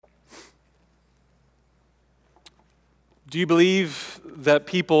Do you believe that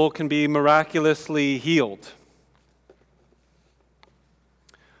people can be miraculously healed?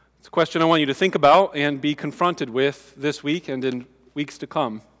 It's a question I want you to think about and be confronted with this week and in weeks to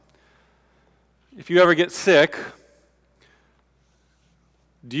come. If you ever get sick,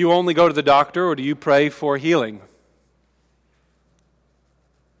 do you only go to the doctor or do you pray for healing?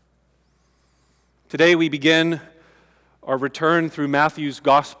 Today we begin our return through Matthew's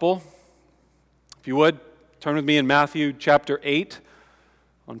Gospel. If you would, turn with me in Matthew chapter 8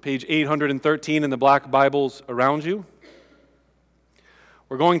 on page 813 in the black Bibles around you.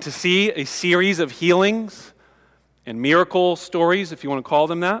 We're going to see a series of healings and miracle stories, if you want to call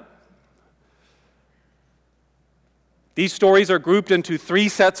them that. These stories are grouped into three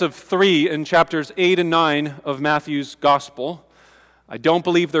sets of three in chapters 8 and 9 of Matthew's Gospel. I don't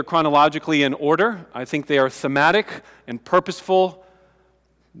believe they're chronologically in order. I think they are thematic and purposeful,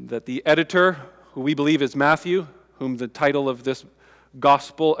 that the editor, who we believe is Matthew, whom the title of this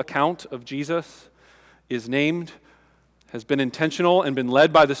gospel account of Jesus is named, has been intentional and been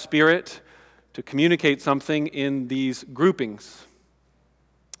led by the Spirit to communicate something in these groupings.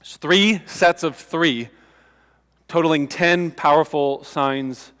 There's three sets of three, totaling 10 powerful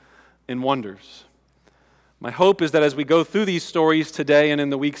signs and wonders. My hope is that as we go through these stories today and in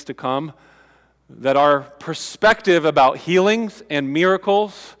the weeks to come, that our perspective about healings and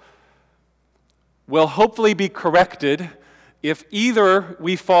miracles will hopefully be corrected if either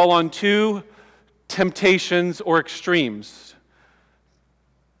we fall on two temptations or extremes.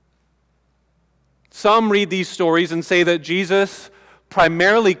 Some read these stories and say that Jesus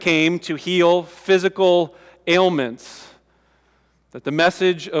primarily came to heal physical ailments, that the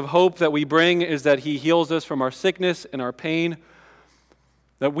message of hope that we bring is that he heals us from our sickness and our pain,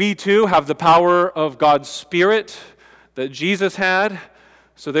 that we too have the power of God's Spirit that Jesus had.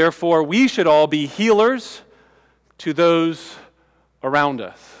 So therefore, we should all be healers to those around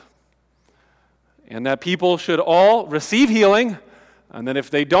us. And that people should all receive healing, and that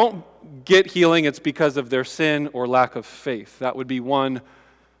if they don't get healing, it's because of their sin or lack of faith. That would be one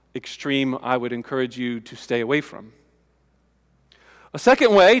extreme I would encourage you to stay away from. A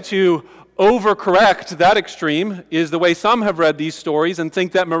second way to overcorrect that extreme is the way some have read these stories and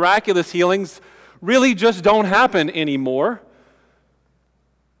think that miraculous healings really just don't happen anymore.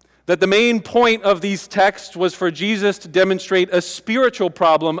 That the main point of these texts was for Jesus to demonstrate a spiritual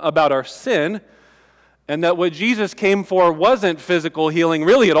problem about our sin, and that what Jesus came for wasn't physical healing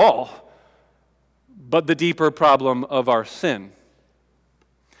really at all, but the deeper problem of our sin.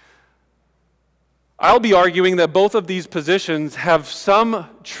 I'll be arguing that both of these positions have some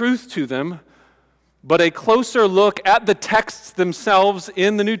truth to them, but a closer look at the texts themselves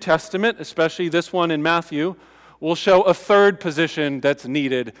in the New Testament, especially this one in Matthew, will show a third position that's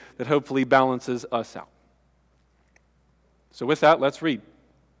needed that hopefully balances us out. So with that, let's read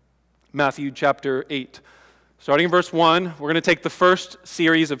Matthew chapter 8. Starting in verse 1, we're going to take the first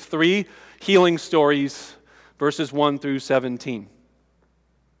series of three healing stories, verses 1 through 17.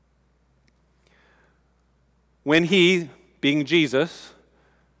 When he, being Jesus,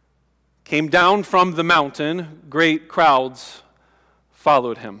 came down from the mountain, great crowds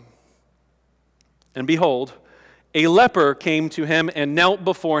followed him. And behold, a leper came to him and knelt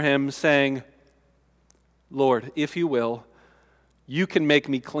before him, saying, "Lord, if you will, you can make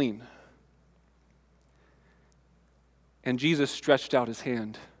me clean." And Jesus stretched out his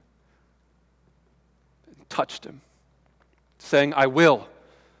hand and touched him, saying, "I will,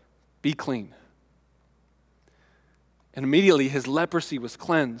 be clean." And immediately his leprosy was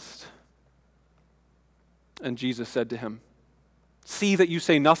cleansed. And Jesus said to him, "See that you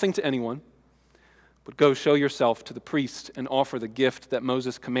say nothing to anyone, but go show yourself to the priest and offer the gift that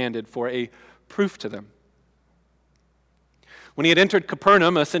Moses commanded for a proof to them." When he had entered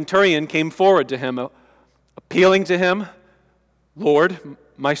Capernaum, a centurion came forward to him, appealing to him, "Lord,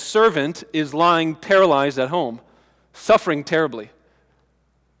 my servant is lying paralyzed at home, suffering terribly."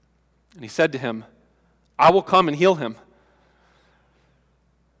 And he said to him, "I will come and heal him."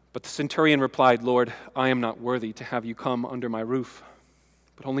 But the centurion replied, "Lord, I am not worthy to have you come under my roof,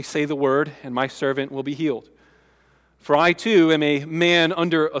 but only say the word, and my servant will be healed. For I too am a man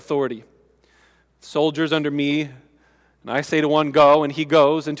under authority, soldiers under me, and I say to one, 'Go,' and he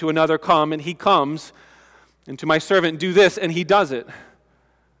goes, and to another, 'Come,' and he comes, and to my servant, 'Do this,' and he does it."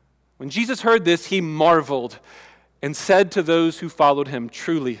 When Jesus heard this, he marveled and said to those who followed him,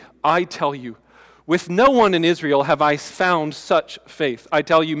 "Truly, I tell you, with no one in Israel have I found such faith. I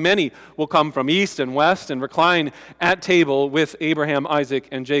tell you, many will come from east and west and recline at table with Abraham, Isaac,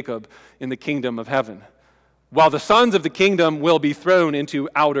 and Jacob in the kingdom of heaven, while the sons of the kingdom will be thrown into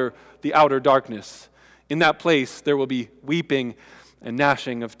the outer darkness. In that place, there will be weeping and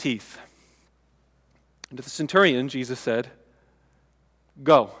gnashing of teeth. And to the centurion, Jesus said,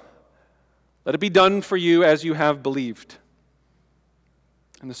 "Go, let it be done for you as you have believed."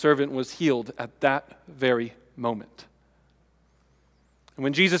 And the servant was healed at that very moment. And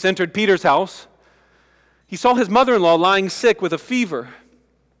when Jesus entered Peter's house, he saw his mother-in-law lying sick with a fever.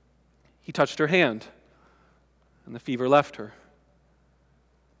 He touched her hand, and the fever left her.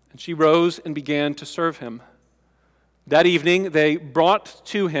 And she rose and began to serve him. That evening they brought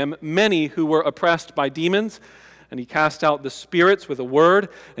to him many who were oppressed by demons, and he cast out the spirits with a word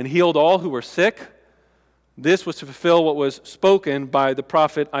and healed all who were sick. This was to fulfill what was spoken by the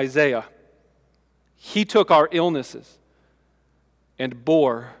prophet Isaiah. He took our illnesses and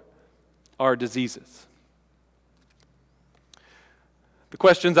bore our diseases. The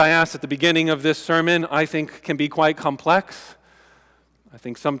questions I asked at the beginning of this sermon, I think, can be quite complex. I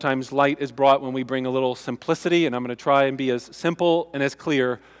think sometimes light is brought when we bring a little simplicity, and I'm going to try and be as simple and as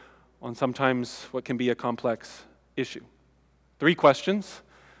clear on sometimes what can be a complex issue. 3 questions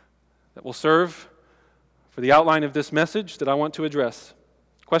that will serve for the outline of this message that I want to address.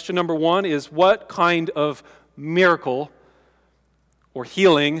 Question number 1 is, what kind of miracle or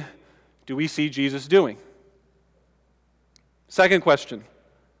healing do we see Jesus doing? Second question,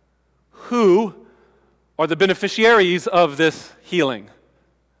 who are the beneficiaries of this healing?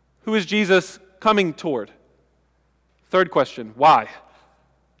 Who is Jesus coming toward? Third question, why?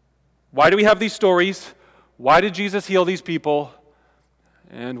 Why do we have these stories? Why did Jesus heal these people?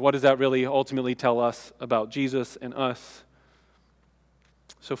 And what does that really ultimately tell us about Jesus and us?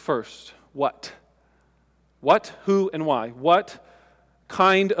 So first, what? What, who, and why? What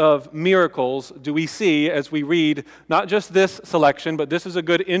kind of miracles do we see as we read not just this selection, but this is a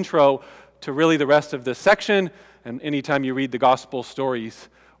good intro to really the rest of this section, and anytime you read the gospel stories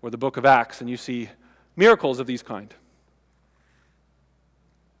or the book of Acts and you see miracles of these kind.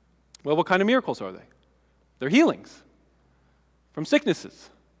 Well, what kind of miracles are they? They're healings from sicknesses,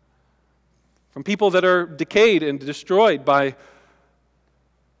 from people that are decayed and destroyed by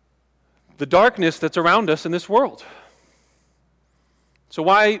the darkness that's around us in this world. So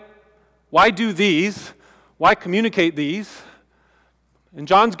why do these? Why communicate these? In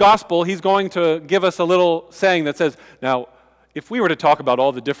John's gospel, he's going to give us a little saying that says, now, if we were to talk about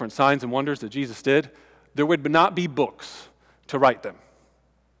all the different signs and wonders that Jesus did, there would not be books to write them,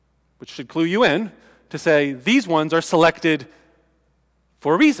 which should clue you in to say these ones are selected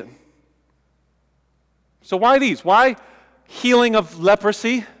for a reason. So why these? Why healing of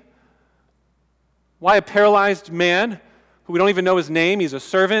leprosy? Why a paralyzed man who we don't even know his name? He's a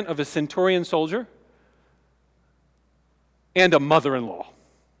servant of a centurion soldier. And a mother-in-law.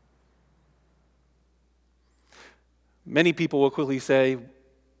 Many people will quickly say,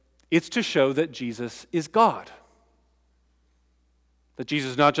 it's to show that Jesus is God. That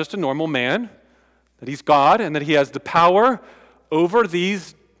Jesus is not just a normal man, that he's God, and that he has the power over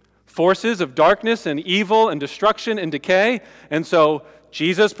these forces of darkness and evil and destruction and decay. And so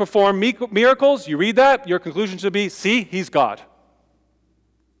Jesus performed miracles. You read that, your conclusion should be, see, he's God.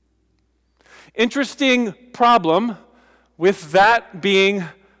 Interesting problem with that being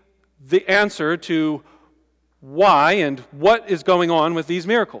the answer to why and what is going on with these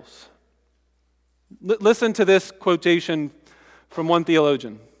miracles. Listen to this quotation from one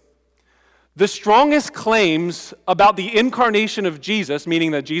theologian. The strongest claims about the incarnation of Jesus,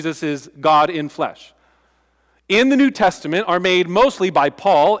 meaning that Jesus is God in flesh, in the New Testament are made mostly by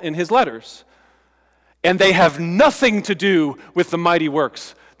Paul in his letters. And they have nothing to do with the mighty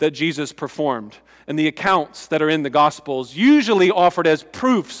works that Jesus performed and the accounts that are in the Gospels, usually offered as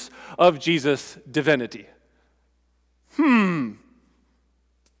proofs of Jesus' divinity. That's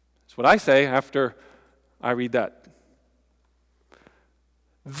what I say after I read that.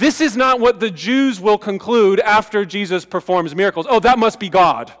 This is not what the Jews will conclude after Jesus performs miracles. Oh, that must be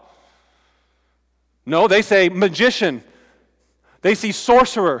God. No, they say magician. They see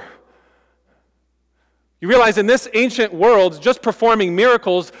sorcerer. You realize in this ancient world, just performing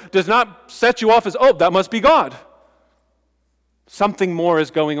miracles does not set you off as, oh, that must be God. Something more is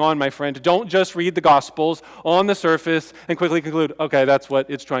going on, my friend. Don't just read the Gospels on the surface and quickly conclude, okay, that's what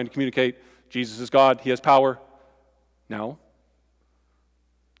it's trying to communicate. Jesus is God. He has power. No.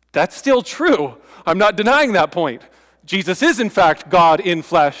 That's still true. I'm not denying that point. Jesus is, in fact, God in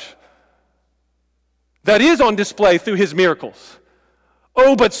flesh. That is on display through his miracles.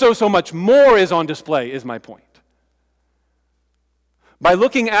 Oh, but so much more is on display, is my point. By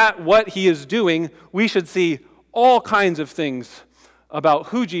looking at what he is doing, we should see all kinds of things about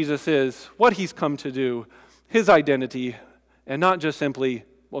who Jesus is, what he's come to do, his identity, and not just simply,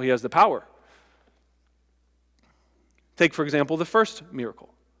 well, he has the power. Take, for example, the first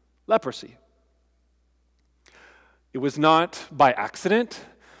miracle, leprosy. It was not by accident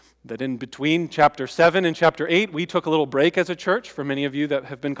that in between chapter 7 and chapter 8, we took a little break as a church, for many of you that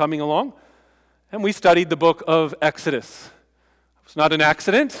have been coming along, and we studied the book of Exodus. It was not an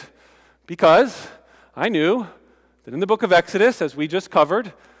accident, because I knew that in the book of Exodus, as we just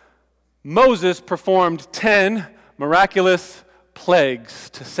covered, Moses performed 10 miraculous plagues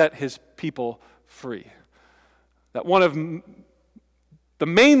to set his people free. That one of the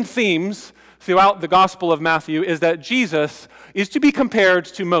main themes throughout the Gospel of Matthew is that Jesus is to be compared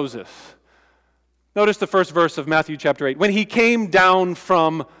to Moses. Notice the first verse of Matthew chapter 8. When he came down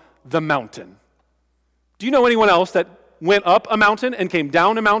from the mountain. Do you know anyone else that went up a mountain and came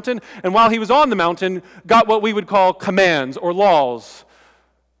down a mountain, and while he was on the mountain, got what we would call commands or laws?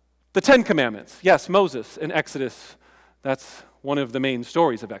 The 10 Commandments. Yes, Moses in Exodus. That's one of the main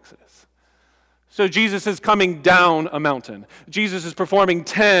stories of Exodus. So Jesus is coming down a mountain. Jesus is performing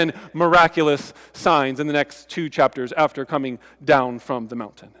 10 miraculous signs in the next 2 chapters after coming down from the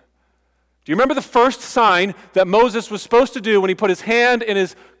mountain. Do you remember the first sign that Moses was supposed to do when he put his hand in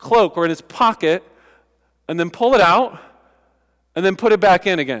his cloak or in his pocket and then pull it out and then put it back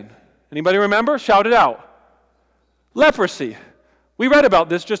in again? Anybody remember? Shout it out. Leprosy. We read about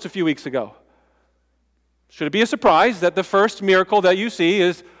this just a few weeks ago. Should it be a surprise that the first miracle that you see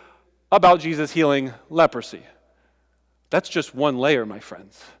is about Jesus healing leprosy? That's just one layer, my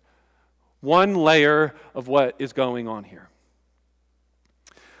friends. One layer of what is going on here.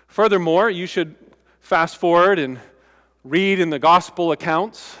 Furthermore, you should fast forward and read in the gospel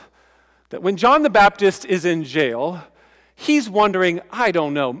accounts that when John the Baptist is in jail, he's wondering, I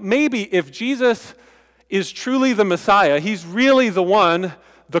don't know, maybe if Jesus is truly the Messiah, he's really the one,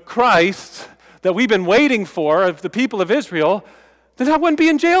 the Christ, that we've been waiting for of the people of Israel, then I wouldn't be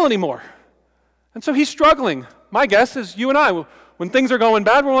in jail anymore. And so he's struggling. My guess is you and I, when things are going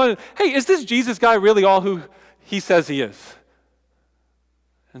bad, we're wondering, hey, is this Jesus guy really all who he says he is?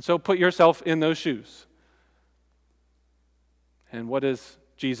 And so put yourself in those shoes. And what does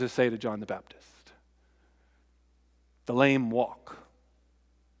Jesus say to John the Baptist? The lame walk.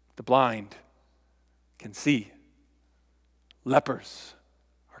 The blind can see. Lepers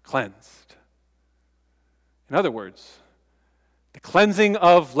are cleansed. In other words, the cleansing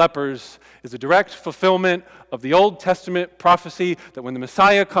of lepers is a direct fulfillment of the Old Testament prophecy that when the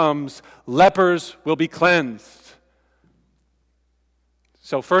Messiah comes, lepers will be cleansed.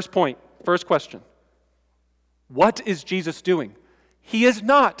 So first point, first question. What is Jesus doing? He is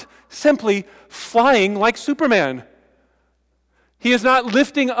not simply flying like Superman. He is not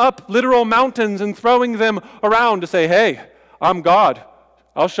lifting up literal mountains and throwing them around to say, hey, I'm God.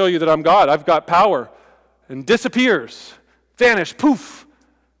 I'll show you that I'm God. I've got power. And disappears. Vanish, poof.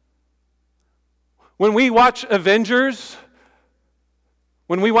 When we watch Avengers,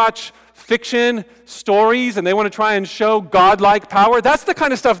 when we watch fiction stories and they want to try and show godlike power, that's the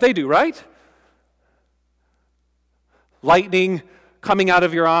kind of stuff they do, right? Lightning coming out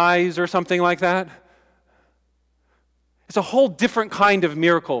of your eyes or something like that. It's a whole different kind of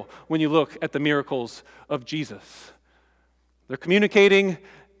miracle when you look at the miracles of Jesus. They're communicating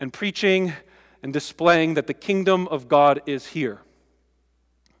and preaching and displaying that the kingdom of God is here.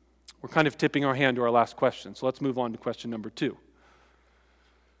 We're kind of tipping our hand to our last question, so let's move on to question number 2.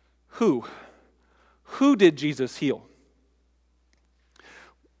 Who? Who did Jesus heal?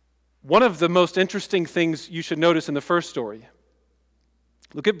 One of the most interesting things you should notice in the first story,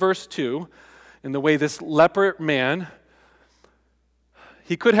 look at verse 2, in the way this leper man,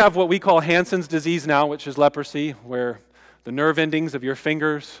 he could have what we call Hansen's disease now, which is leprosy, where the nerve endings of your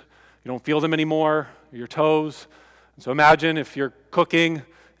fingers, you don't feel them anymore, your toes. And so imagine if you're cooking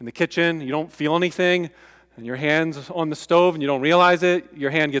in the kitchen, you don't feel anything, and your hand's on the stove and you don't realize it, your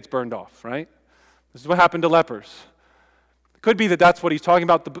hand gets burned off, right? This is what happened to lepers. It could be that that's what he's talking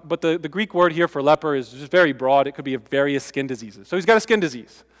about, but the Greek word here for leper is just very broad. It could be of various skin diseases. So he's got a skin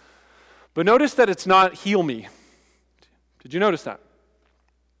disease. But notice that it's not heal me. Did you notice that?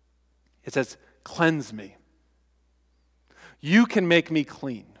 It says, cleanse me. You can make me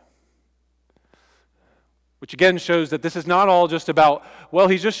clean. Which again shows that this is not all just about, well,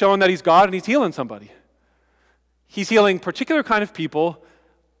 he's just showing that he's God and he's healing somebody. He's healing particular kind of people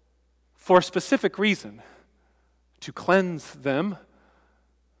for a specific reason, to cleanse them.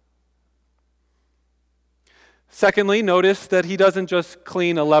 Secondly, notice that he doesn't just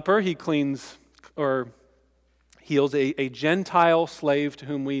clean a leper, he cleans or heals a Gentile slave to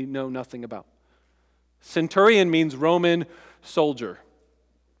whom we know nothing about. Centurion means Roman soldier.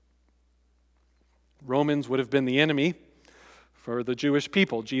 Romans would have been the enemy for the Jewish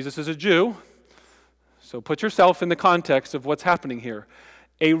people. Jesus is a Jew, So put yourself in the context of what's happening here.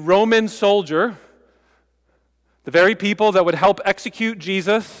 A Roman soldier, the very people that would help execute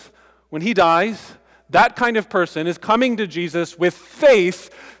Jesus when he dies, that kind of person is coming to Jesus with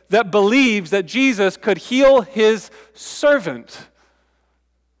faith that believes that Jesus could heal his servant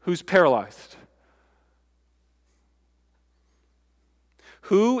who's paralyzed.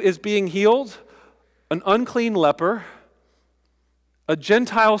 Who is being healed? An unclean leper, a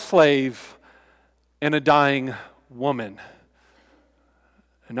Gentile slave, and a dying woman.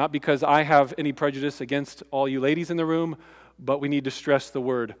 And not because I have any prejudice against all you ladies in the room, but we need to stress the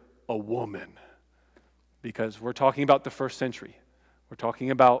word a woman. Because we're talking about the first century. We're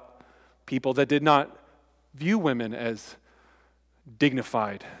talking about people that did not view women as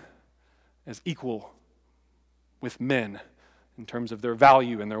dignified, as equal with men in terms of their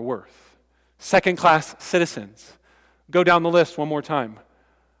value and their worth. Second-class citizens. Go down the list one more time.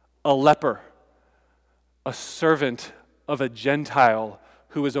 A leper, a servant of a Gentile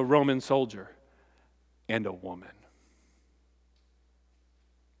who is a Roman soldier, and a woman.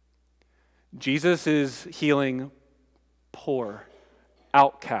 Jesus is healing poor,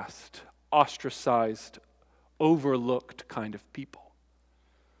 outcast, ostracized, overlooked kind of people.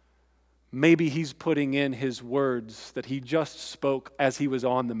 Maybe he's putting in his words that he just spoke as he was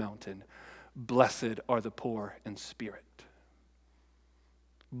on the mountain. Blessed are the poor in spirit.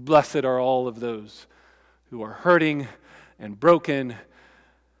 Blessed are all of those who are hurting and broken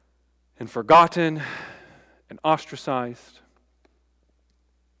and forgotten and ostracized.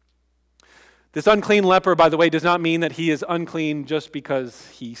 This unclean leper, by the way, does not mean that he is unclean just because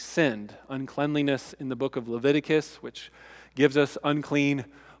he sinned. Uncleanliness in the book of Leviticus, which gives us unclean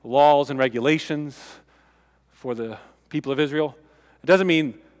laws and regulations for the people of Israel. It doesn't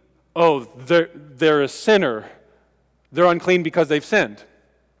mean, oh, they're a sinner. They're unclean because they've sinned.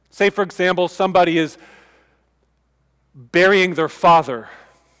 Say, for example, somebody is burying their father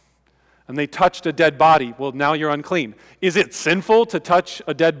and they touched a dead body. Well, now you're unclean. Is it sinful to touch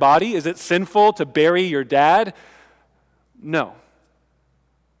a dead body? Is it sinful to bury your dad? No.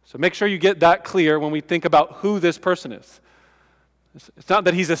 So make sure you get that clear when we think about who this person is. It's not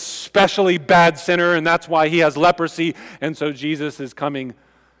that he's a especially bad sinner and that's why he has leprosy, and so Jesus is coming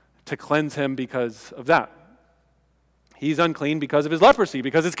to cleanse him because of that. He's unclean because of his leprosy,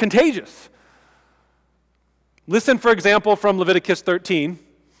 because it's contagious. Listen, for example, from Leviticus 13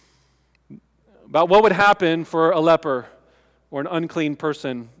 about what would happen for a leper or an unclean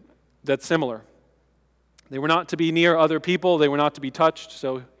person that's similar. They were not to be near other people. They were not to be touched.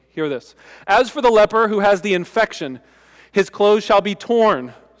 So hear this. As for the leper who has the infection, his clothes shall be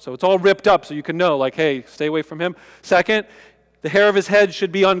torn. So it's all ripped up so you can know, like, hey, stay away from him. Second, the hair of his head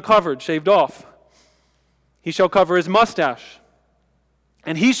should be uncovered, shaved off. He shall cover his mustache.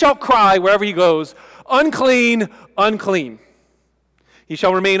 And he shall cry wherever he goes, unclean, unclean. He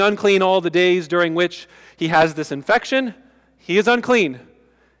shall remain unclean all the days during which he has this infection. He is unclean.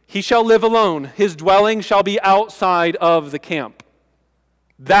 He shall live alone. His dwelling shall be outside of the camp.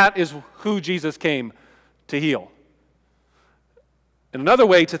 That is who Jesus came to heal. And another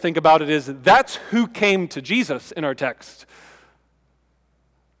way to think about it is that's who came to Jesus in our text.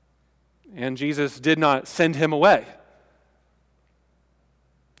 And Jesus did not send him away.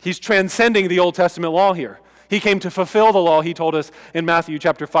 He's transcending the Old Testament law here. He came to fulfill the law, he told us in Matthew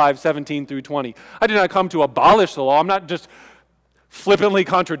chapter 5, 17 through 20. I did not come to abolish the law. I'm not just flippantly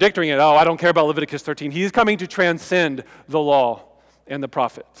contradicting it. Oh, I don't care about Leviticus 13. He is coming to transcend the law and the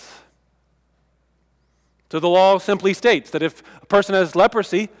prophets. So the law simply states that if a person has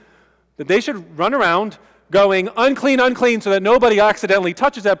leprosy, that they should run around going unclean, unclean, so that nobody accidentally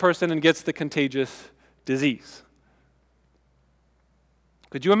touches that person and gets the contagious disease.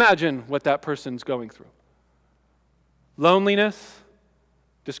 Could you imagine what that person's going through? Loneliness,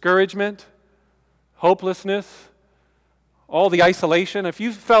 discouragement, hopelessness, all the isolation. If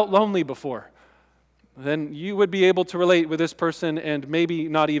you've felt lonely before, then you would be able to relate with this person, and maybe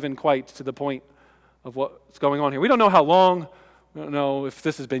not even quite to the point of what's going on here. We don't know how long. We don't know if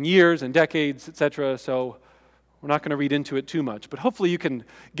this has been years and decades, etc., so we're not going to read into it too much. But hopefully you can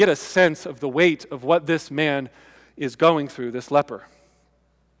get a sense of the weight of what this man is going through, this leper.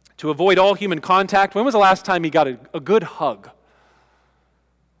 To avoid all human contact, when was the last time he got a good hug?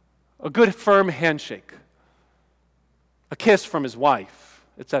 A good firm handshake? A kiss from his wife,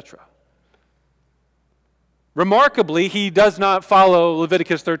 etc. Remarkably, he does not follow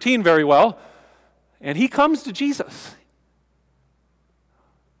Leviticus 13 very well, and he comes to Jesus.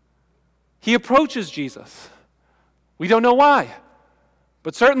 He approaches Jesus. We don't know why,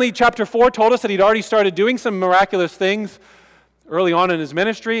 but certainly chapter 4 told us that he'd already started doing some miraculous things. early on in his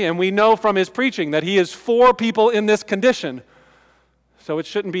ministry, and we know from his preaching that he is for people in this condition. So it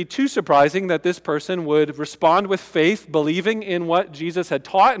shouldn't be too surprising that this person would respond with faith, believing in what Jesus had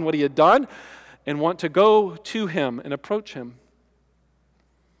taught and what he had done, and want to go to him and approach him.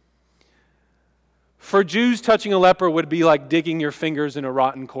 For Jews, touching a leper would be like digging your fingers in a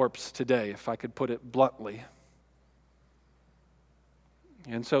rotten corpse today, if I could put it bluntly.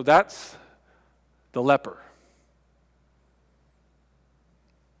 And so that's the leper.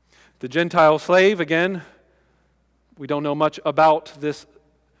 The Gentile slave, again, we don't know much about this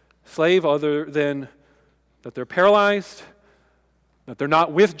slave other than that they're paralyzed, that they're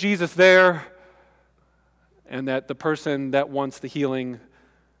not with Jesus there, and that the person that wants the healing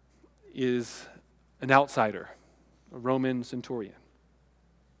is an outsider, a Roman centurion.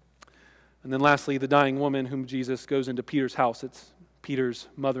 And then lastly, the dying woman whom Jesus goes into Peter's house. It's Peter's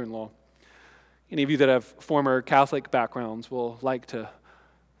mother-in-law. Any of you that have former Catholic backgrounds will like to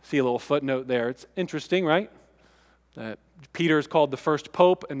see a little footnote there. It's interesting, right? That Peter is called the first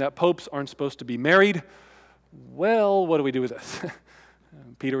pope, and that popes aren't supposed to be married. Well, what do we do with this?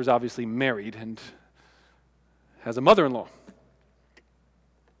 Peter was obviously married and has a mother-in-law.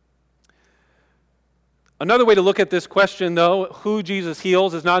 Another way to look at this question, though, who Jesus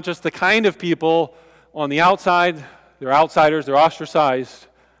heals, is not just the kind of people on the outside. They're outsiders, they're ostracized.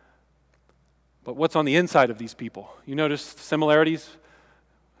 But what's on the inside of these people? You notice similarities,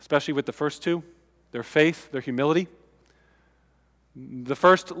 especially with the first two? Their faith, their humility. The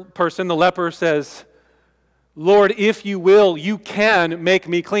first person, the leper, says, "Lord, if you will, you can make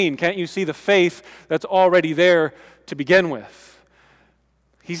me clean." Can't you see the faith that's already there to begin with?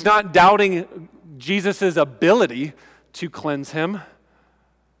 He's not doubting Jesus' ability to cleanse him,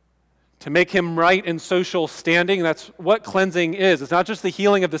 to make him right in social standing. That's what cleansing is. It's not just the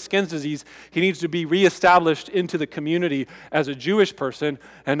healing of the skin disease. He needs to be reestablished into the community as a Jewish person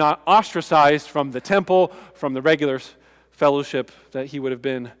and not ostracized from the temple, from the regular fellowship that he would have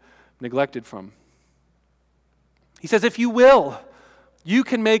been neglected from. He says, if you will, you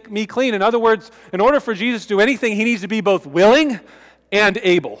can make me clean. In other words, in order for Jesus to do anything, he needs to be both willing and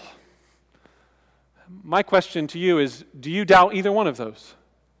able. My question to you is, do you doubt either one of those?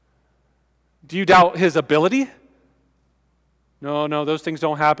 Do you doubt his ability? No, those things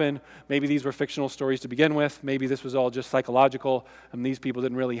don't happen. Maybe these were fictional stories to begin with. Maybe this was all just psychological, and these people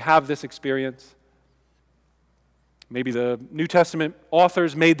didn't really have this experience. Maybe the New Testament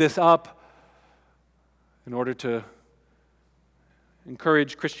authors made this up in order to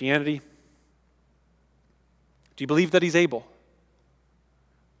encourage Christianity. Do you believe that he's able?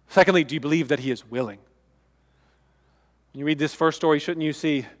 Secondly, do you believe that he is willing? When you read this first story, shouldn't you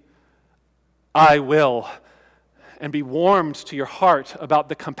see, I will, and be warmed to your heart about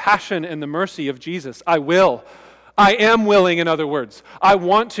the compassion and the mercy of Jesus? I will. I am willing, in other words. I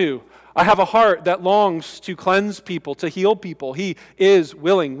want to. I have a heart that longs to cleanse people, to heal people. He is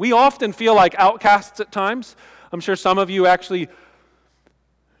willing. We often feel like outcasts at times. I'm sure some of you actually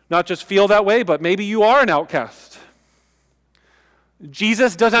not just feel that way, but maybe you are an outcast.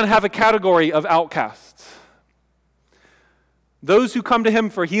 Jesus doesn't have a category of outcasts. Those who come to him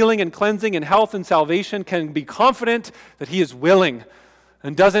for healing and cleansing and health and salvation can be confident that he is willing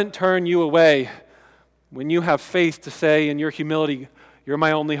and doesn't turn you away when you have faith to say in your humility, you're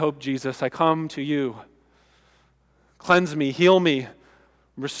my only hope, Jesus. I come to you. Cleanse me, heal me,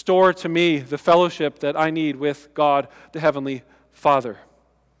 restore to me the fellowship that I need with God, the Heavenly Father.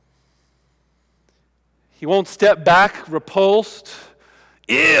 He won't step back repulsed.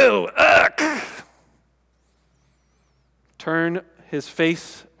 Ew, ugh. Turn his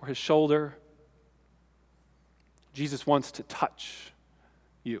face or his shoulder. Jesus wants to touch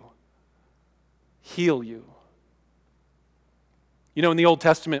you, heal you. You know, in the Old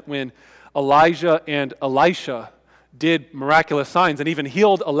Testament, when Elijah and Elisha did miraculous signs and even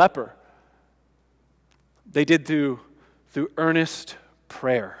healed a leper, they did through earnest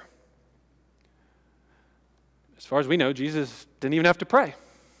prayer. As far as we know, Jesus didn't even have to pray.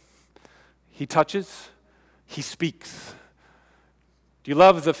 He touches, he speaks. Do you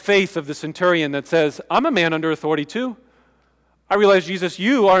love the faith of the centurion that says, I'm a man under authority too? I realize, Jesus,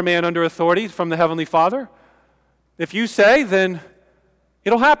 you are a man under authority from the Heavenly Father. If you say, then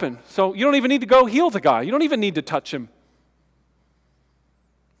it'll happen. So you don't even need to go heal the guy. You don't even need to touch him.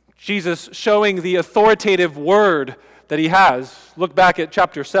 Jesus showing the authoritative word that he has. Look back at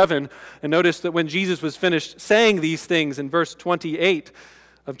chapter 7 and notice that when Jesus was finished saying these things in verse 28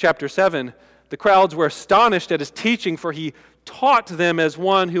 of chapter 7, the crowds were astonished at his teaching, for he taught them as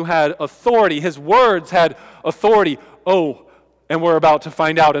one who had authority. His words had authority. Oh, And we're about to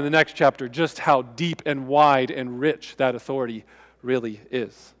find out in the next chapter just how deep and wide and rich that authority really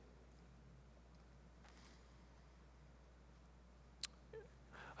is.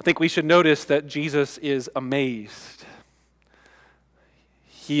 I think we should notice that Jesus is amazed.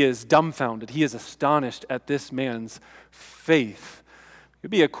 He is dumbfounded. He is astonished at this man's faith. It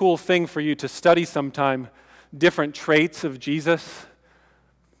would be a cool thing for you to study sometime different traits of Jesus,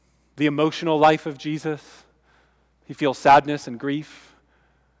 the emotional life of Jesus. He feels sadness and grief.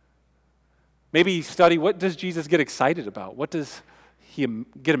 Maybe study, what does Jesus get excited about? What does he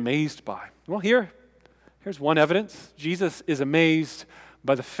get amazed by? Well, here's one evidence. Jesus is amazed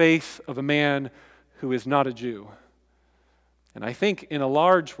by the faith of a man who is not a Jew. And I think in a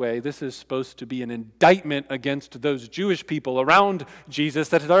large way, this is supposed to be an indictment against those Jewish people around Jesus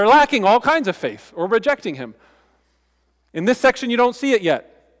that are lacking all kinds of faith or rejecting him. In this section, you don't see it yet.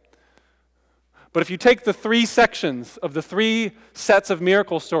 But if you take the three sections of the three sets of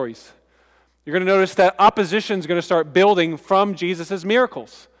miracle stories, you're going to notice that opposition is going to start building from Jesus'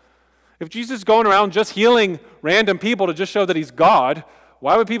 miracles. If Jesus is going around just healing random people to just show that he's God,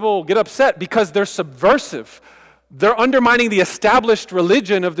 why would people get upset? Because they're subversive. They're undermining the established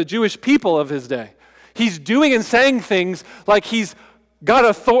religion of the Jewish people of his day. He's doing and saying things like he's got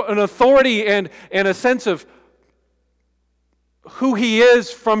an authority and a sense of who he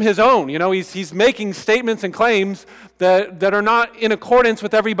is from his own. You know, he's making statements and claims that are not in accordance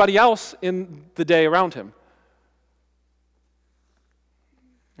with everybody else in the day around him.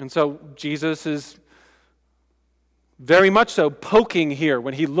 And so Jesus is very much so poking here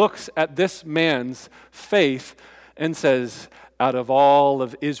when he looks at this man's faith and says, out of all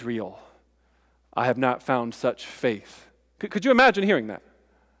of Israel, I have not found such faith. Could you imagine hearing that?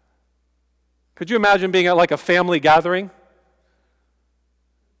 Could you imagine being at like a family gathering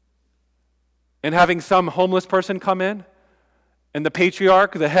and having some homeless person come in and the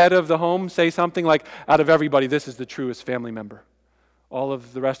patriarch, the head of the home, say something like, out of everybody, this is the truest family member. All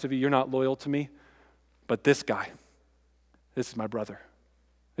of the rest of you, you're not loyal to me, but this guy, this is my brother.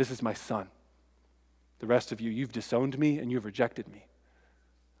 This is my son. The rest of you, you've disowned me and you've rejected me.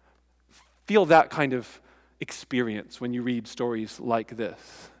 Feel that kind of experience when you read stories like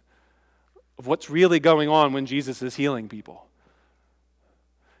this, of what's really going on when Jesus is healing people.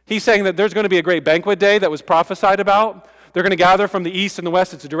 He's saying that there's going to be a great banquet day that was prophesied about. They're going to gather from the east and the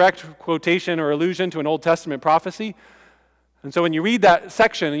west. It's a direct quotation or allusion to an Old Testament prophecy. And so when you read that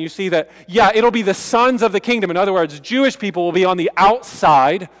section and you see that, yeah, it'll be the sons of the kingdom. In other words, Jewish people will be on the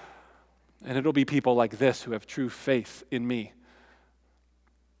outside, and it'll be people like this who have true faith in me.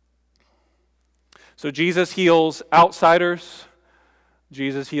 So Jesus heals outsiders.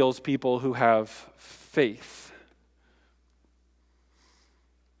 Jesus heals people who have faith.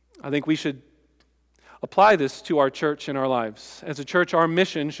 I think we should apply this to our church and our lives. As a church, our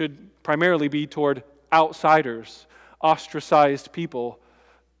mission should primarily be toward outsiders, ostracized people.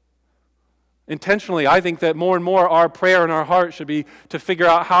 Intentionally, I think that more and more our prayer in our heart should be to figure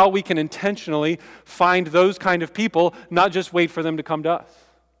out how we can intentionally find those kind of people, not just wait for them to come to us.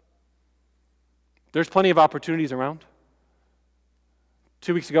 There's plenty of opportunities around.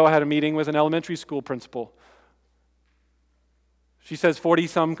 2 weeks ago, I had a meeting with an elementary school principal. She says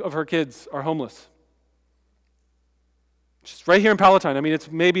 40-some of her kids are homeless. Just right here in Palatine. I mean,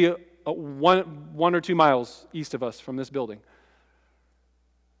 it's maybe one or 2 miles east of us from this building.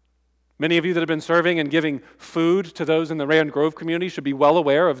 Many of you that have been serving and giving food to those in the Rand Grove community should be well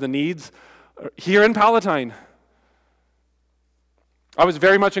aware of the needs here in Palatine. I was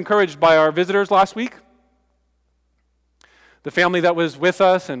very much encouraged by our visitors last week. The family that was with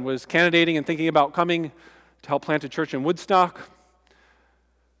us and was candidating and thinking about coming to help plant a church in Woodstock,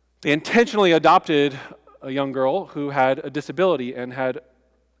 they intentionally adopted a young girl who had a disability and had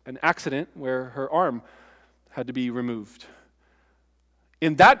an accident where her arm had to be removed.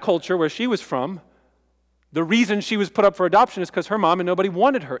 In that culture where she was from, the reason she was put up for adoption is because her mom and nobody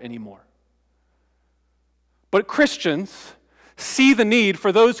wanted her anymore. But Christians see the need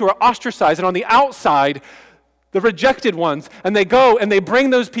for those who are ostracized and on the outside, the rejected ones, and they go and they bring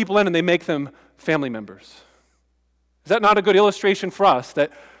those people in and they make them family members. Is that not a good illustration for us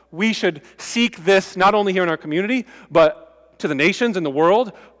that we should seek this not only here in our community, but to the nations and the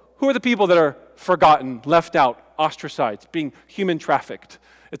world? Who are the people that are forgotten, left out, ostracized, being human trafficked,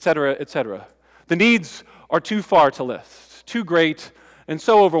 etc., etc.? The needs are too far to list, too great, and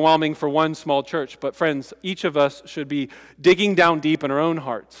so overwhelming for one small church. But friends, each of us should be digging down deep in our own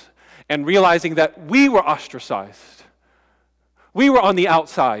hearts and realizing that we were ostracized. We were on the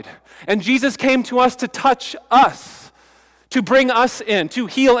outside. And Jesus came to us to touch us, to bring us in, to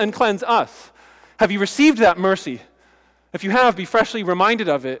heal and cleanse us. Have you received that mercy? If you have, be freshly reminded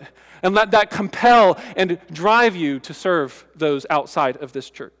of it, and let that compel and drive you to serve those outside of this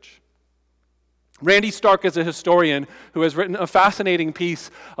church. Randy Stark is a historian who has written a fascinating piece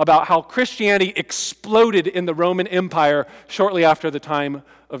about how Christianity exploded in the Roman Empire shortly after the time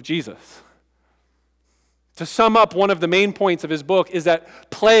of Jesus. To sum up, one of the main points of his book is that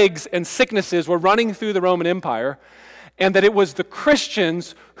plagues and sicknesses were running through the Roman Empire, and that it was the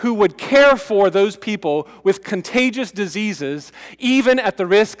Christians who would care for those people with contagious diseases, even at the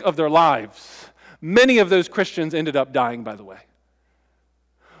risk of their lives. Many of those Christians ended up dying, by the way.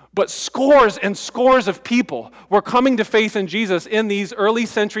 But scores and scores of people were coming to faith in Jesus in these early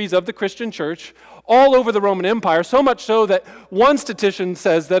centuries of the Christian church all over the Roman Empire, so much so that one statistician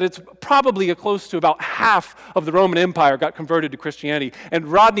says that it's probably close to about half of the Roman Empire got converted to Christianity. And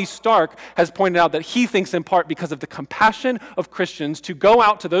Rodney Stark has pointed out that he thinks in part because of the compassion of Christians to go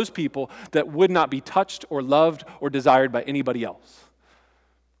out to those people that would not be touched or loved or desired by anybody else.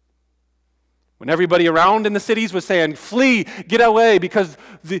 When everybody around in the cities was saying, flee, get away, because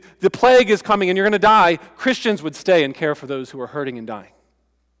the plague is coming and you're going to die, Christians would stay and care for those who are hurting and dying.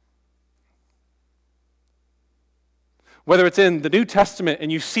 Whether it's in the New Testament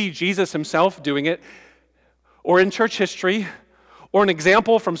and you see Jesus himself doing it, or in church history, or an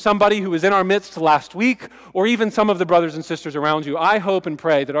example from somebody who was in our midst last week, or even some of the brothers and sisters around you, I hope and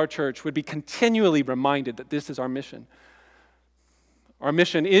pray that our church would be continually reminded that this is our mission. Our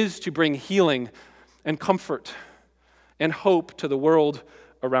mission is to bring healing and comfort and hope to the world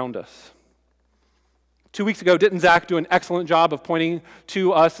around us. 2 weeks ago, didn't Zach do an excellent job of pointing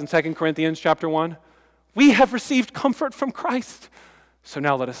to us in 2 Corinthians chapter 1? We have received comfort from Christ, so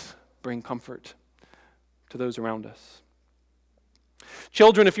now let us bring comfort to those around us.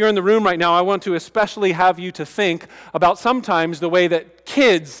 Children, if you're in the room right now, I want to especially have you to think about sometimes the way that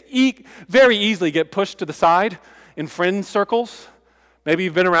kids very easily get pushed to the side in friend circles. Maybe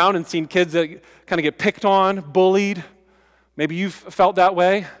you've been around and seen kids that kind of get picked on, bullied. Maybe you've felt that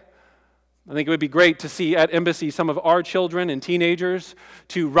way. I think it would be great to see at Embassy some of our children and teenagers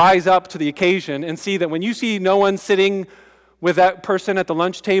to rise up to the occasion and see that when you see no one sitting with that person at the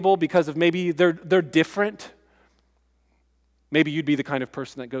lunch table because of maybe they're different, maybe you'd be the kind of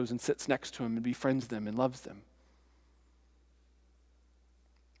person that goes and sits next to them and befriends them and loves them.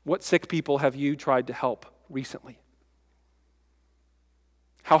 What sick people have you tried to help recently?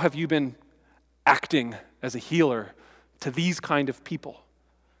 How have you been acting as a healer to these kind of people?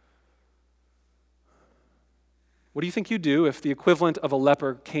 What do you think you'd do if the equivalent of a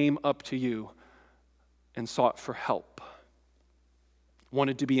leper came up to you and sought for help,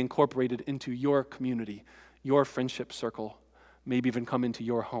 wanted to be incorporated into your community, your friendship circle, maybe even come into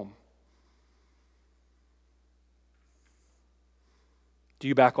your home? Do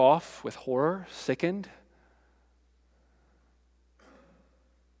you back off with horror, sickened?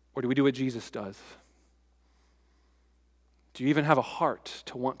 Or do we do what Jesus does? Do you even have a heart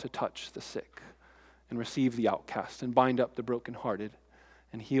to want to touch the sick and receive the outcast and bind up the brokenhearted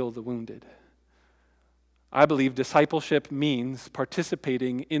and heal the wounded? I believe discipleship means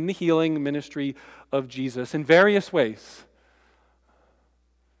participating in the healing ministry of Jesus in various ways.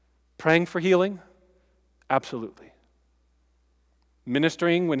 Praying for healing? Absolutely.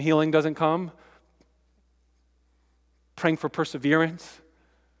 Ministering when healing doesn't come? Praying for perseverance?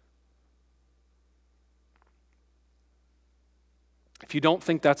 If you don't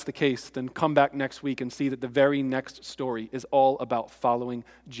think that's the case, then come back next week and see that the very next story is all about following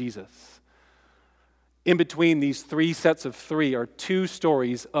Jesus. In between these three sets of three are two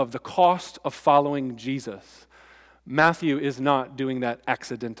stories of the cost of following Jesus. Matthew is not doing that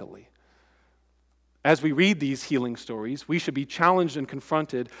accidentally. As we read these healing stories, we should be challenged and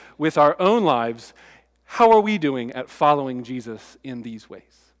confronted with our own lives. How are we doing at following Jesus in these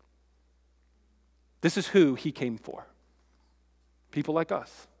ways? This is who he came for. People like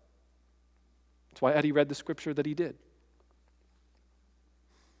us. That's why Eddie read the scripture that he did.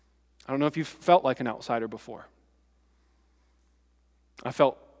 I don't know if you've felt like an outsider before. I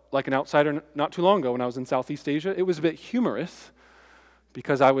felt like an outsider not too long ago when I was in Southeast Asia. It was a bit humorous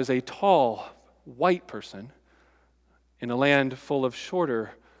because I was a tall, white person in a land full of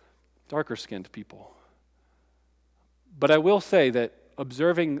shorter, darker-skinned people. But I will say that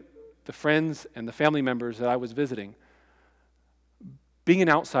observing the friends and the family members that I was visiting, being an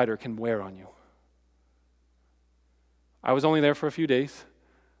outsider can wear on you. I was only there for a few days,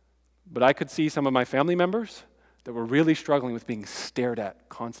 but I could see some of my family members that were really struggling with being stared at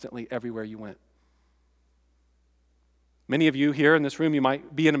constantly everywhere you went. Many of you here in this room, you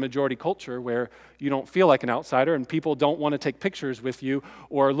might be in a majority culture where you don't feel like an outsider and people don't want to take pictures with you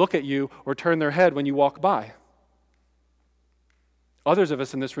or look at you or turn their head when you walk by. Others of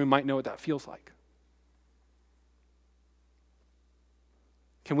us in this room might know what that feels like.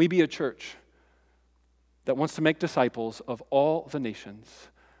 Can we be a church that wants to make disciples of all the nations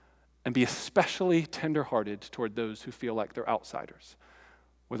and be especially tenderhearted toward those who feel like they're outsiders,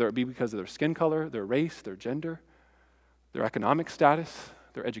 whether it be because of their skin color, their race, their gender, their economic status,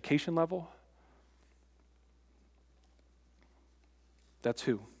 their education level? That's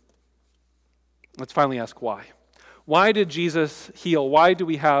who. Let's finally ask why. Why did Jesus heal? Why do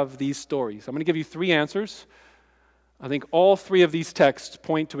we have these stories? I'm going to give you 3 answers. I think all 3 of these texts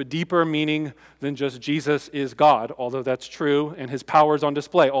point to a deeper meaning than just Jesus is God, although that's true, and his power is on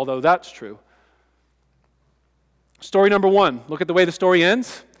display, although that's true. Story number 1, look at the way the story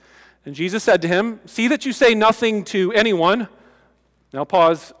ends. And Jesus said to him, "See that you say nothing to anyone." Now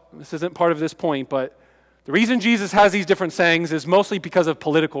pause, this isn't part of this point, but the reason Jesus has these different sayings is mostly because of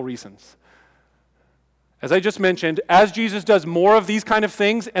political reasons. As I just mentioned, as Jesus does more of these kind of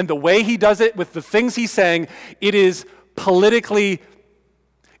things, and the way he does it with the things he's saying, it is politically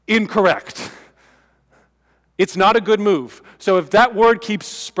incorrect. It's not a good move. So if that word keeps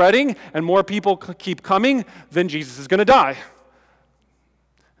spreading and more people keep coming, then Jesus is going to die.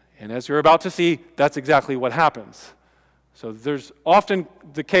 And as you're about to see, that's exactly what happens. So there's often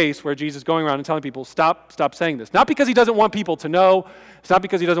the case where Jesus is going around and telling people, stop saying this. Not because he doesn't want people to know. It's not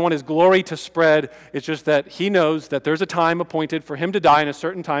because he doesn't want his glory to spread. It's just that he knows that there's a time appointed for him to die in a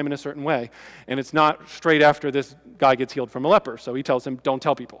certain time in a certain way. And it's not straight after this guy gets healed from a leper. So he tells him, don't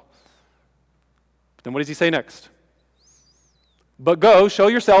tell people. Then what does he say next? "But go, show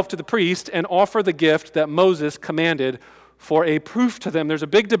yourself to the priest and offer the gift that Moses commanded for a proof to them." There's a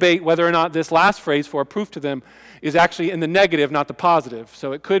big debate whether or not this last phrase, "for a proof to them," is actually in the negative, not the positive.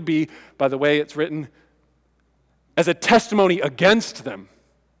 So it could be, by the way it's written, as a testimony against them.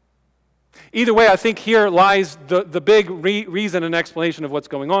 Either way, I think here lies the big reason and explanation of what's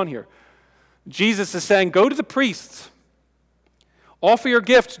going on here. Jesus is saying, go to the priests. Offer your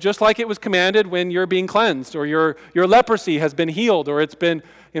gift just like it was commanded when you're being cleansed, or your leprosy has been healed, or it's been,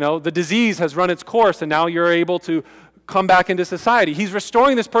 the disease has run its course, and now you're able to come back into society. He's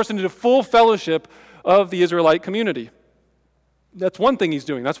restoring this person to the full fellowship of the Israelite community. That's one thing he's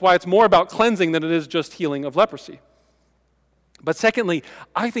doing. That's why it's more about cleansing than it is just healing of leprosy. But secondly,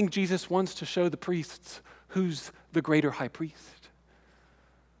 I think Jesus wants to show the priests who's the greater high priest.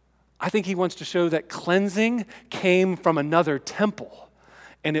 I think he wants to show that cleansing came from another temple,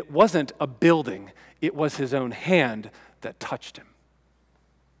 and it wasn't a building. It was his own hand that touched him.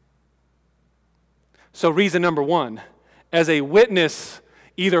 So reason number 1, as a witness,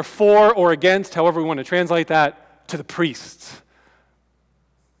 either for or against, however we want to translate that, to the priests.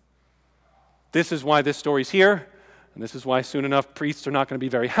 This is why this story's here, and this is why soon enough priests are not going to be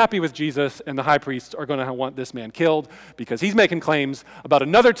very happy with Jesus, and the high priests are going to want this man killed, because he's making claims about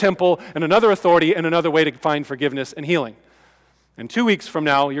another temple and another authority and another way to find forgiveness and healing. And 2 weeks from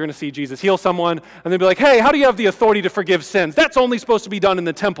now, you're going to see Jesus heal someone, and they'll be like, "Hey, how do you have the authority to forgive sins? That's only supposed to be done in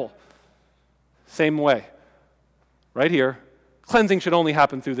the temple." Same way. Right here, cleansing should only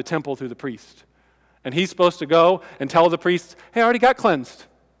happen through the temple, through the priest. And he's supposed to go and tell the priests, "Hey, I already got cleansed."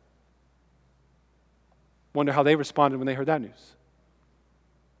 Wonder how they responded when they heard that news.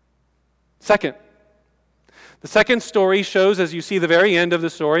 Second, the second story shows, as you see the very end of the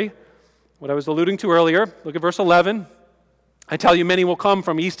story, what I was alluding to earlier. Look at verse 11. "I tell you, many will come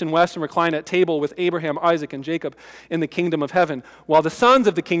from east and west and recline at table with Abraham, Isaac, and Jacob in the kingdom of heaven, while the sons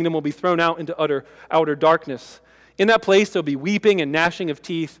of the kingdom will be thrown out into outer darkness. In that place there'll be weeping and gnashing of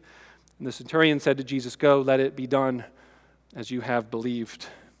teeth." And the centurion said to Jesus, "Go, let it be done as you have believed."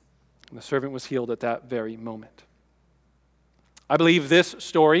 And the servant was healed at that very moment. I believe this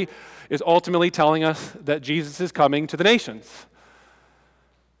story is ultimately telling us that Jesus is coming to the nations.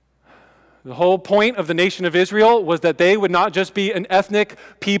 The whole point of the nation of Israel was that they would not just be an ethnic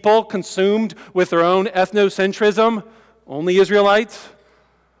people consumed with their own ethnocentrism, only Israelites,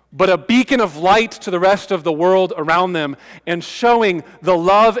 but a beacon of light to the rest of the world around them, and showing the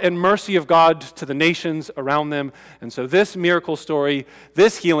love and mercy of God to the nations around them. And so this miracle story,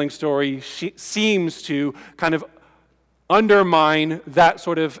 this healing story, seems to kind of undermine that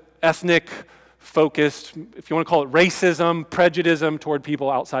sort of ethnic focused, if you want to call it racism, prejudice toward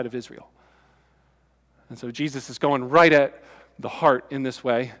people outside of Israel. And so Jesus is going right at the heart in this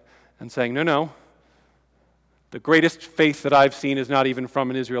way and saying, no, the greatest faith that I've seen is not even from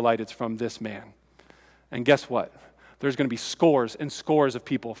an Israelite, it's from this man. And guess what? There's going to be scores and scores of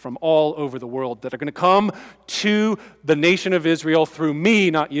people from all over the world that are going to come to the nation of Israel through me,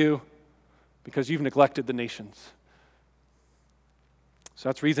 not you, because you've neglected the nations. So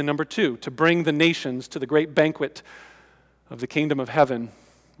that's reason number 2, to bring the nations to the great banquet of the kingdom of heaven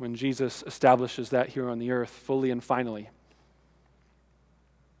when Jesus establishes that here on the earth fully and finally.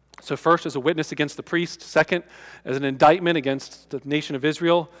 So first, as a witness against the priest. Second, as an indictment against the nation of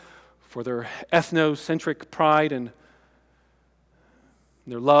Israel for their ethnocentric pride and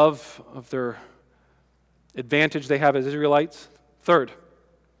their love of their advantage they have as Israelites. Third,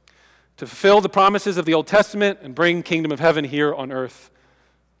 to fulfill the promises of the Old Testament and bring kingdom of heaven here on earth.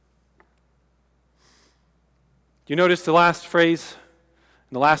 You notice the last phrase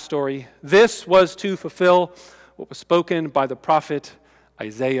in the last story? This was to fulfill what was spoken by the prophet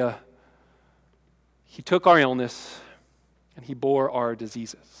Isaiah. He took our illness and he bore our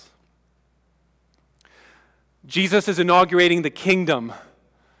diseases. Jesus is inaugurating the kingdom.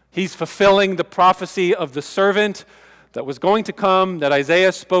 He's fulfilling the prophecy of the servant that was going to come, that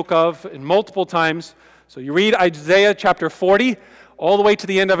Isaiah spoke of in multiple times. So you read Isaiah chapter 40, all the way to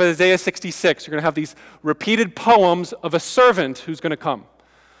the end of Isaiah 66. You're going to have these repeated poems of a servant who's going to come.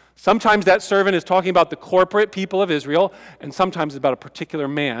 Sometimes that servant is talking about the corporate people of Israel, and sometimes it's about a particular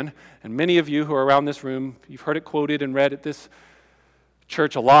man. And many of you who are around this room, you've heard it quoted and read at this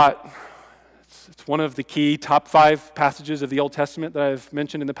church a lot. It's one of the key top 5 passages of the Old Testament that I've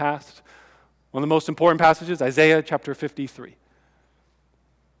mentioned in the past. One of the most important passages, Isaiah chapter 53.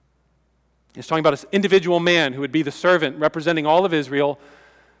 He's talking about an individual man who would be the servant representing all of Israel,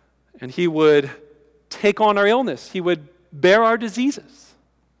 and he would take on our illness. He would bear our diseases.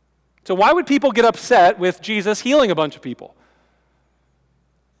 So why would people get upset with Jesus healing a bunch of people?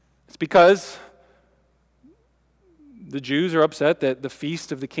 It's because the Jews are upset that the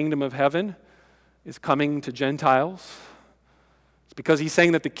feast of the kingdom of heaven is coming to Gentiles. It's because he's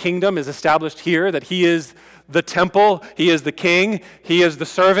saying that the kingdom is established here, that he is the temple, he is the king, he is the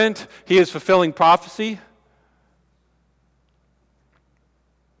servant, he is fulfilling prophecy.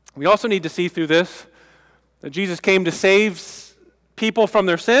 We also need to see through this that Jesus came to save people from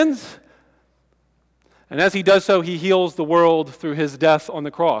their sins, and as he does so, he heals the world through his death on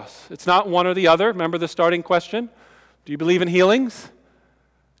the cross. It's not one or the other. Remember the starting question? Do you believe in healings?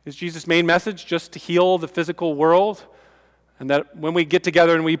 Is Jesus' main message just to heal the physical world? And that when we get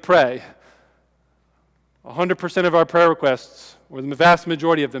together and we pray, 100% of our prayer requests, or the vast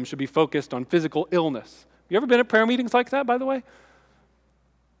majority of them, should be focused on physical illness. You ever been at prayer meetings like that, by the way?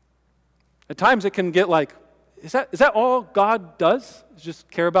 At times it can get like, is that all God does? Is just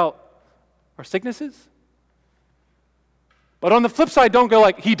care about our sicknesses? But on the flip side, don't go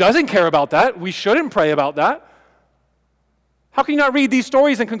like, he doesn't care about that. We shouldn't pray about that. How can you not read these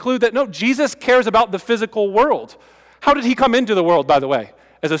stories and conclude that, no, Jesus cares about the physical world? How did he come into the world, by the way?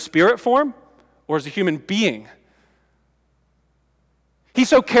 As a spirit form or as a human being? He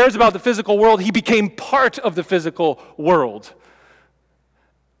so cares about the physical world, he became part of the physical world.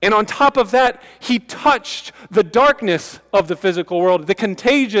 And on top of that, he touched the darkness of the physical world, the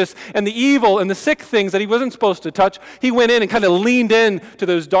contagious and the evil and the sick things that he wasn't supposed to touch. He went in and kind of leaned in to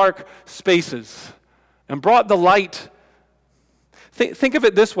those dark spaces and brought the light. Think of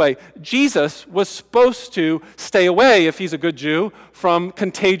it this way. Jesus was supposed to stay away, if he's a good Jew, from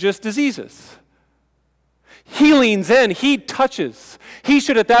contagious diseases. He leans in, he touches. He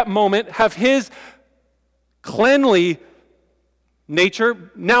should at that moment have his cleanly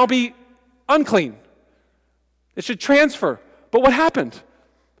nature now be unclean. It should transfer. But what happened?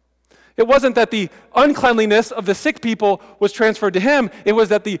 It wasn't that the uncleanliness of the sick people was transferred to him. It was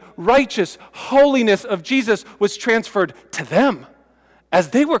that the righteous holiness of Jesus was transferred to them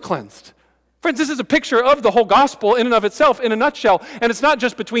as they were cleansed. Friends, this is a picture of the whole gospel in and of itself, in a nutshell. And it's not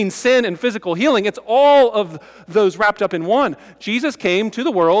just between sin and physical healing. It's all of those wrapped up in one. Jesus came to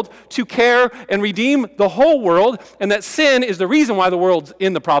the world to care and redeem the whole world, and that sin is the reason why the world's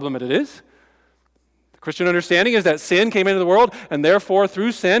in the problem that it is. The Christian understanding is that sin came into the world, and therefore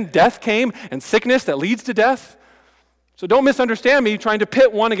through sin, death came, and sickness that leads to death. So don't misunderstand me trying to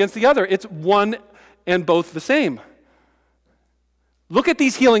pit one against the other. It's one and both the same. Look at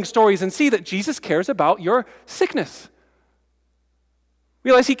these healing stories and see that Jesus cares about your sickness.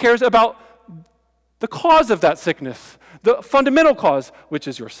 Realize he cares about the cause of that sickness, the fundamental cause, which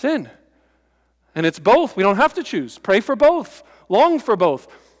is your sin. And it's both. We don't have to choose. Pray for both. Long for both.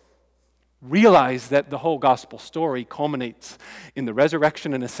 Realize that the whole gospel story culminates in the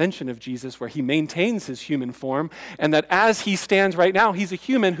resurrection and ascension of Jesus, where he maintains his human form, and that as he stands right now, he's a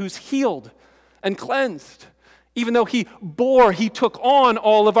human who's healed and cleansed. Even though he took on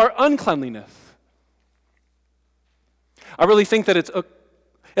all of our uncleanliness. I really think that it's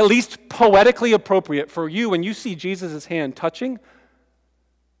at least poetically appropriate for you, when you see Jesus' hand touching,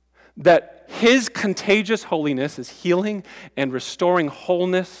 that his contagious holiness is healing and restoring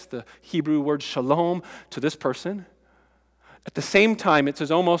wholeness, the Hebrew word shalom, to this person. At the same time,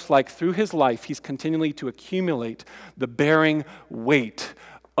 it's almost like through his life, he's continually to accumulate the bearing weight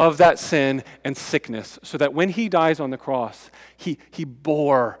of that sin and sickness, so that when he dies on the cross, he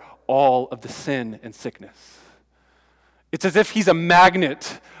bore all of the sin and sickness. It's as if he's a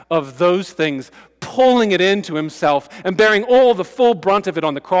magnet of those things, pulling it into himself and bearing all the full brunt of it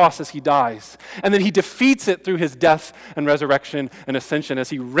on the cross as he dies. And then he defeats it through his death and resurrection and ascension as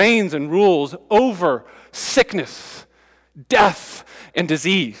he reigns and rules over sickness, death, and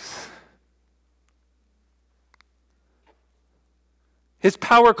disease. His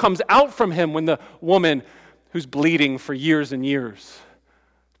power comes out from him when the woman who's bleeding for years and years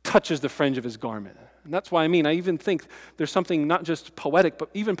touches the fringe of his garment. And that's why I even think there's something not just poetic,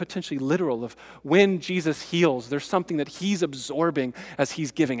 but even potentially literal of when Jesus heals, there's something that he's absorbing as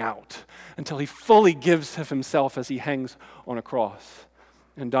he's giving out until he fully gives of himself as he hangs on a cross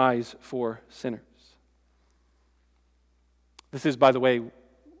and dies for sinners. This is, by the way,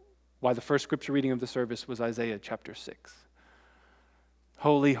 why the first scripture reading of the service was Isaiah chapter 6.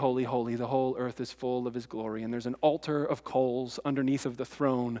 Holy, holy, holy, the whole earth is full of his glory. And there's an altar of coals underneath of the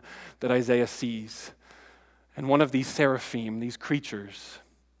throne that Isaiah sees. And one of these seraphim, these creatures,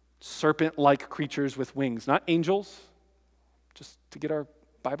 serpent-like creatures with wings, not angels, just to get our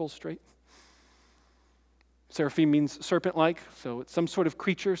Bibles straight. Seraphim means serpent-like, so it's some sort of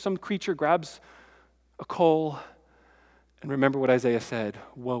creature. Some creature grabs a coal. And remember what Isaiah said,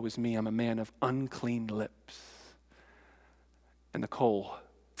 woe is me, I'm a man of unclean lips. And the coal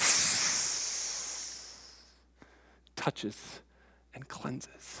touches and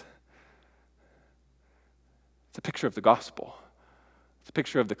cleanses. It's a picture of the gospel. It's a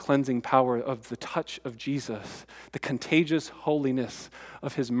picture of the cleansing power of the touch of Jesus, the contagious holiness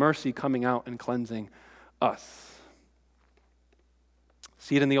of his mercy coming out and cleansing us.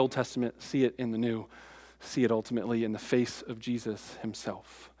 See it in the Old Testament, see it in the New, see it ultimately in the face of Jesus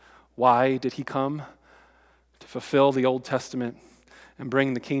himself. Why did he come? To fulfill the Old Testament and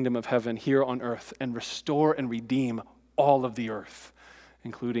bring the kingdom of heaven here on earth and restore and redeem all of the earth,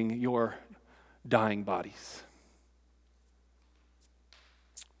 including your dying bodies.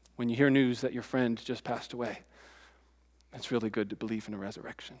 When you hear news that your friend just passed away, it's really good to believe in a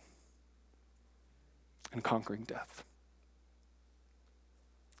resurrection and conquering death.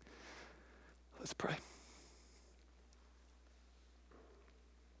 Let's pray.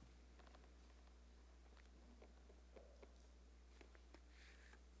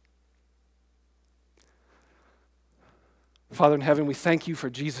 Father in heaven, we thank you for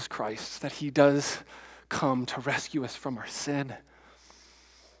Jesus Christ, that he does come to rescue us from our sin.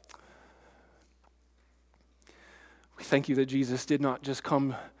 We thank you that Jesus did not just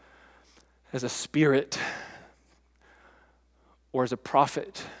come as a spirit or as a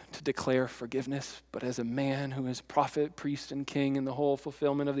prophet to declare forgiveness, but as a man who is prophet, priest, and king in the whole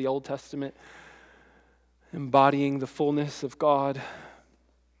fulfillment of the Old Testament, embodying the fullness of God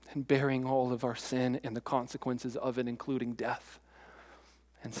and bearing all of our sin and the consequences of it, including death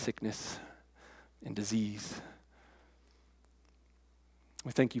and sickness and disease.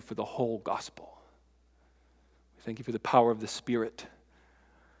 We thank you for the whole gospel. We thank you for the power of the Spirit.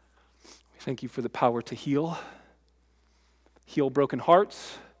 We thank you for the power to heal broken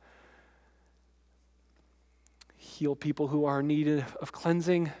hearts, heal people who are in need of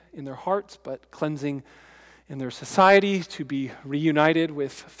cleansing in their hearts, but cleansing in their society, to be reunited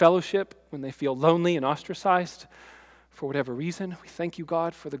with fellowship when they feel lonely and ostracized for whatever reason. We thank you,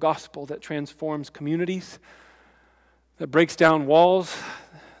 God, for the gospel that transforms communities, that breaks down walls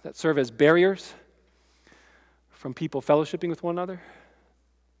that serve as barriers from people fellowshipping with one another,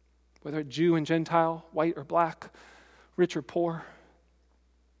 whether Jew and Gentile, white or black, rich or poor.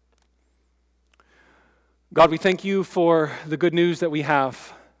 God, we thank you for the good news that we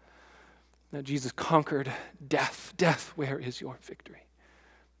have, that Jesus conquered death. Death, where is your victory?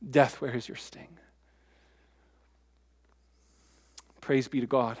 Death, where is your sting? Praise be to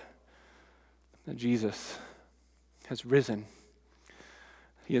God that Jesus has risen.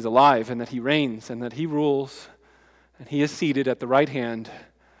 He is alive and that he reigns and that he rules and he is seated at the right hand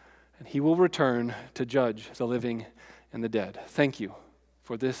and he will return to judge the living and the dead. Thank you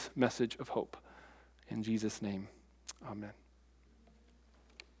for this message of hope. In Jesus' name, amen.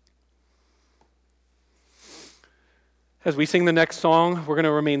 As we sing the next song, we're going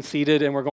to remain seated and we're going